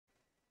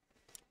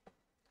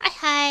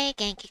Hey,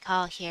 Genki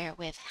Call here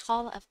with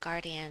Hall of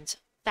Guardians,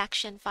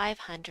 Faction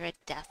 500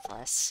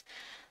 Deathless.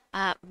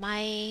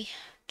 My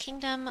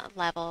Kingdom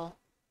level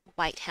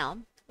White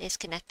Helm is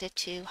connected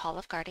to Hall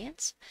of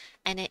Guardians,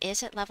 and it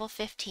is at level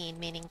 15,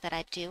 meaning that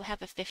I do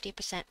have a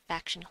 50%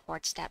 faction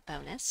horde stat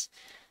bonus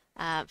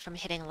from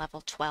hitting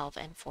level 12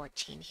 and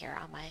 14 here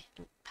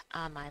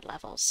on my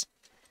levels.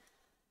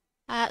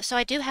 So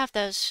I do have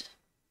those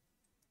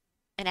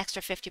an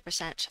extra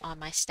 50% on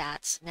my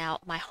stats. Now,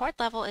 my horde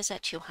level is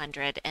at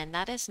 200, and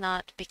that is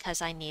not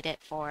because I need it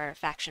for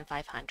faction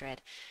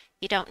 500.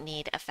 You don't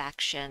need a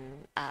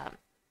faction,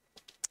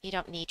 you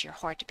don't need your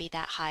horde to be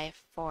that high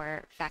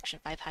for faction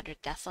 500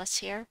 Deathless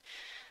here.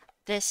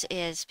 This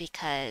is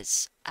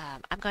because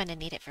I'm going to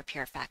need it for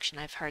pure faction.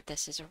 I've heard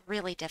this is a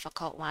really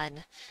difficult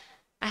one.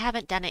 I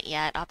haven't done it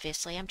yet,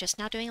 obviously. I'm just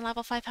now doing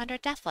level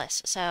 500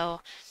 Deathless. So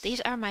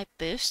these are my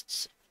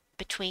boosts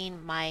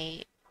between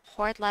my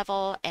horde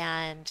level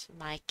and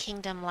my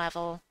kingdom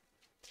level.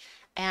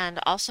 And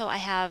also I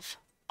have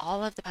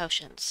all of the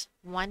potions.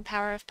 One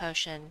power of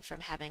potion from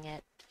having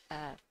it,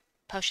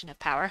 potion of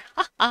power,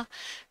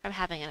 from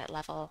having it at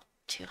level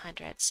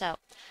 200. So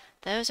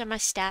those are my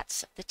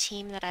stats, the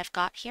team that I've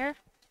got here.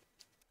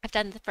 I've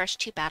done the first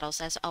two battles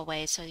as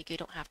always, so you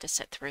don't have to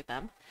sit through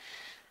them.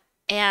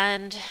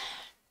 And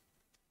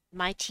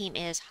my team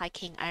is High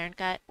King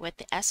Irongut with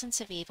the Essence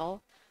of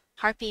Evil,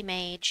 Harpy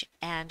Mage,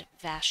 and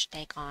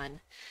Vash'Dagon.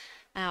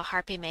 Now,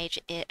 Harpy Mage,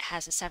 it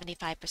has a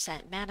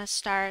 75% mana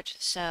start,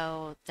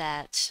 so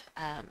that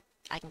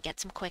I can get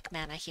some quick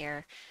mana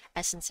here.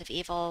 Essence of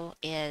Evil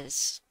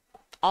is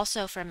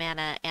also for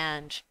mana,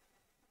 and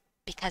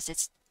because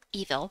it's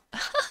evil.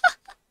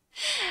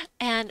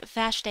 And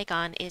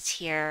Vash'Dagon is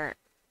here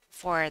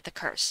for the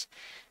curse.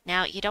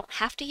 Now, you don't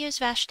have to use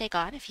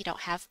Vash'Dagon. If you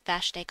don't have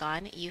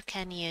Vash'Dagon, you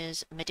can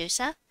use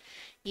Medusa.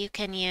 You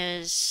can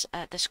use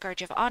the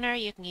Scourge of Honor.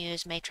 You can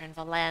use Matron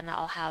Valen.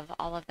 I'll have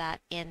all of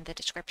that in the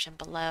description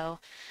below.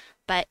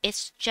 But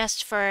it's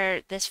just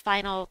for this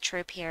final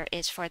troop here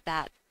is for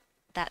that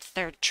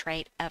third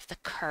trait of the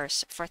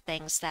curse for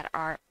things that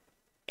are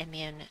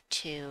immune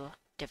to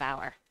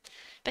Devour.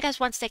 Because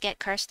once they get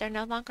cursed, they're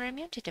no longer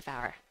immune to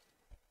Devour.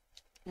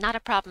 Not a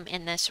problem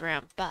in this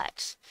room,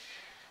 but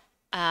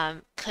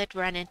could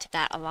run into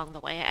that along the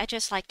way. I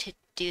just like to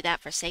do that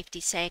for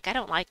safety's sake. I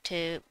don't like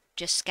to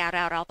just scout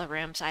out all the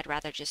rooms. I'd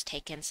rather just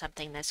take in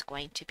something that's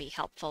going to be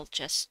helpful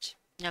just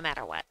no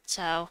matter what.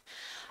 So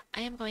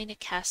I am going to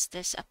cast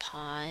this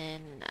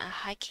upon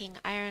High King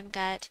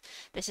Irongut.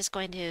 This is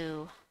going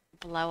to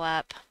blow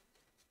up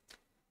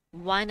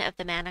one of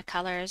the mana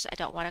colors. I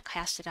don't want to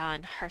cast it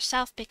on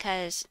herself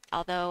because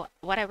although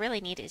what I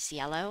really need is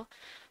yellow,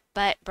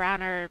 but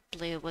brown or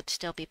blue would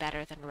still be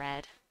better than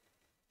red.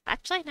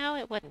 Actually, no,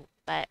 it wouldn't,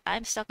 but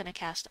I'm still going to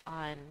cast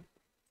on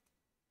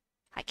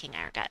High King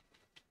Irongut.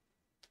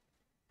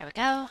 There we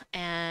go,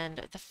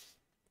 and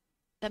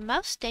the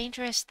most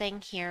dangerous thing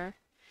here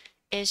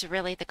is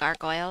really the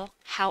gargoyle.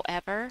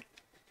 However,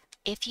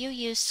 if you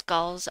use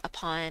skulls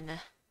upon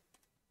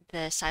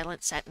the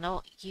Silent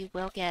Sentinel, you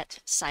will get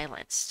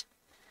silenced.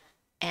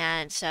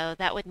 And so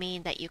that would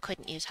mean that you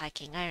couldn't use High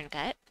King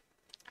Irongut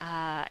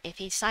if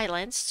he's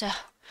silenced, so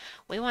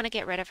we want to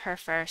get rid of her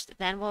first,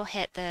 then we'll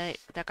hit the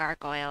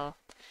gargoyle.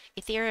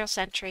 Ethereal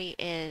Sentry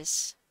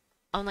is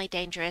only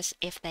dangerous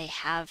if they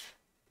have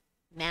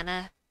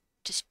mana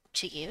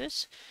to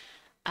use.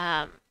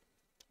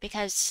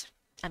 Because,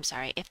 I'm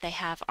sorry, if they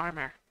have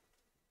armor.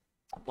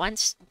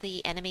 Once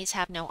the enemies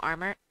have no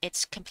armor,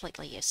 it's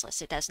completely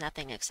useless. It does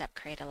nothing except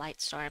create a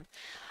light storm.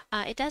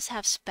 It does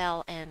have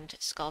spell and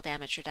skull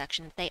damage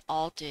reduction. They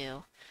all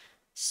do.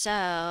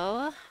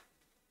 So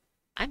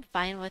I'm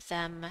fine with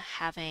them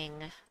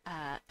having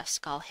a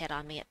skull hit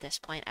on me at this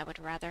point. I would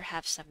rather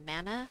have some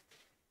mana.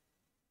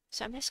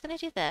 So I'm just going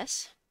to do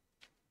this.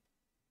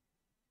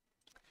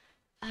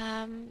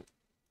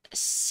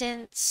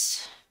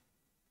 Since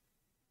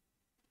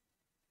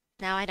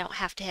now I don't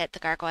have to hit the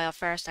gargoyle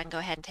first, I can go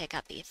ahead and take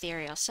out the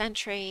Ethereal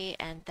Sentry,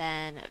 and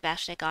then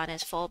Vash'Dagon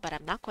is full, but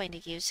I'm not going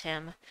to use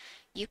him.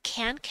 You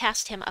can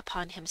cast him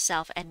upon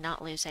himself and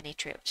not lose any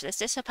troops. This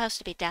is supposed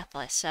to be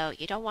deathless, so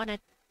you don't want to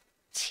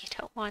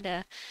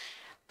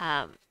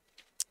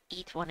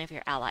eat one of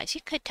your allies.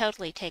 You could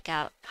totally take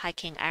out High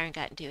King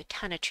Irongut and do a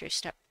ton of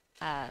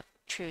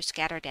true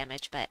scatter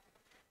damage, but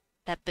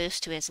that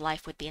boost to his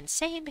life would be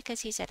insane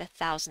because he's at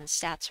 1,000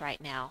 stats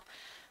right now.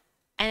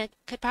 And it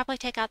could probably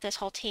take out this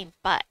whole team,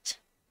 but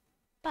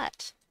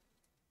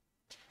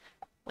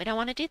we don't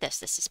want to do this.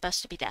 This is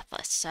supposed to be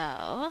deathless.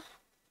 So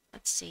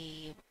let's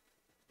see.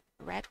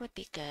 Red would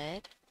be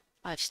good.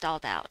 Oh, I've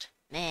stalled out.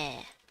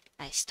 Meh.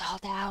 I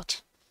stalled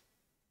out.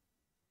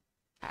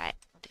 Alright,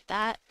 we'll do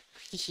that.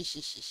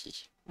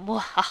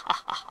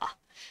 Mwahaha.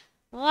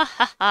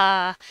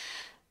 Mwahaha.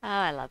 Oh,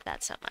 I love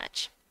that so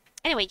much.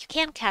 Anyway, you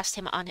can cast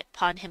him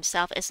upon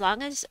himself. As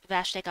long as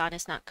Vash'Dagon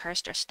is not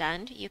cursed or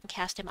stunned, you can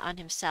cast him on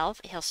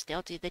himself. He'll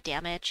still do the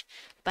damage,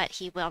 but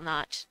he will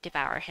not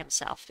devour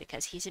himself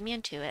because he's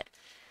immune to it.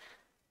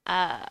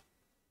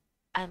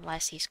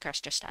 Unless he's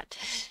cursed or stunned,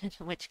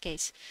 in which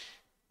case,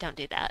 don't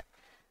do that.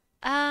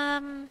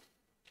 Okay,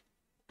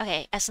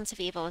 Essence of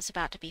Evil is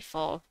about to be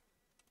full.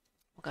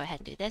 We'll go ahead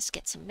and do this,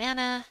 get some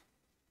mana,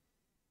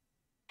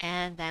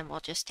 and then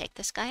we'll just take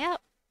this guy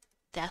out.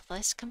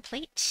 Deathless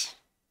complete.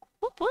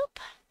 Whoop whoop.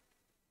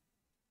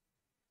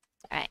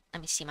 Alright,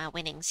 let me see my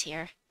winnings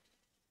here.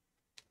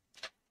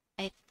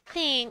 I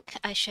think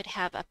I should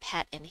have a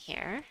pet in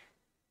here.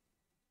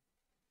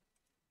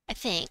 I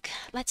think.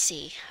 Let's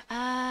see.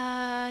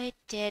 I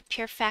did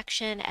Pure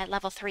Faction at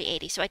level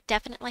 380, so I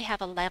definitely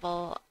have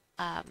a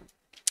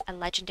a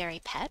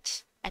legendary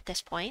pet at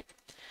this point.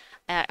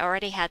 I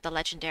already had the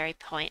legendary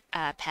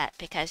pet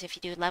because if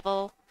you do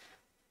level,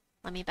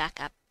 let me back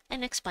up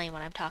and explain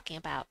what I'm talking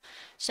about.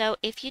 So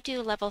if you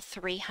do level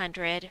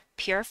 300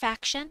 Pure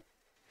Faction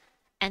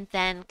and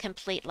then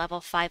complete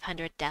level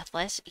 500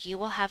 Deathless, you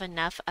will have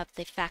enough of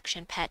the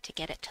faction pet to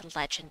get it to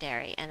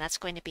legendary, and that's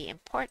going to be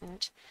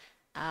important.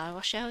 I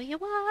will show you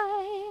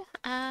why.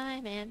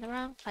 I'm in the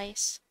wrong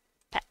place.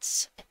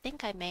 Pets. I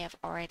think I may have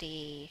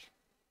already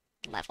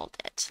leveled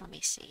it. Let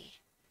me see.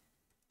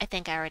 I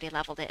think I already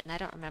leveled it, and I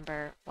don't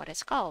remember what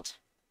it's called.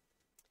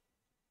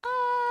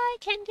 I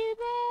can do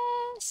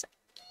this!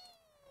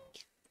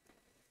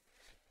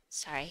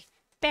 Sorry.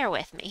 Bear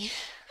with me.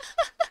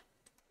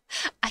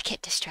 I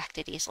get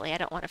distracted easily. I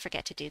don't want to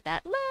forget to do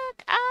that.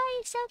 Look!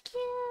 Oh, so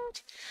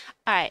cute!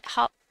 Alright,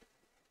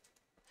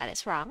 that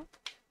is wrong.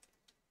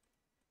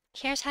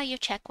 Here's how you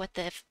check what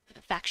the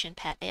faction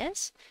pet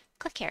is.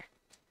 Click here.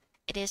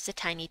 It is the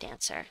Tiny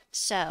Dancer.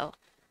 So,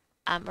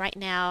 right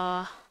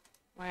now,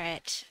 we're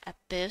at a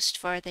boost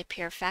for the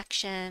Pure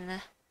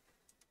Faction.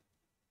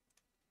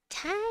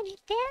 Tiny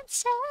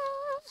Dancer!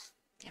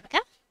 There we go.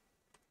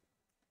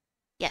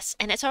 Yes,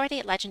 and it's already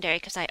at Legendary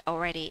because I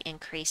already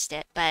increased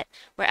it, but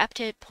we're up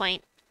to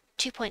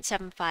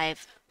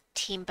 2.75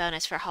 team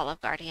bonus for Hall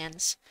of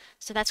Guardians.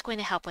 So that's going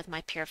to help with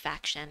my Pure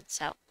Faction.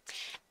 So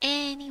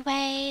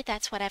anyway,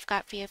 that's what I've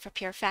got for you for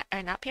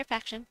not Pure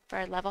Faction,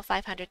 for level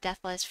 500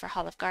 Deathless for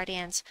Hall of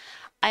Guardians.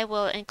 I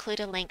will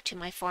include a link to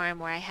my forum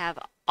where I have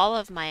all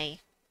of my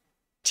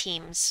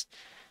teams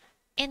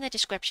in the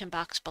description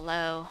box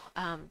below,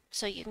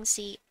 so you can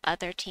see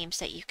other teams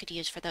that you could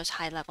use for those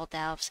high level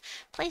delves.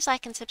 Please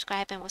like and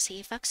subscribe, and we'll see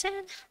you folks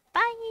soon.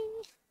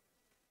 Bye!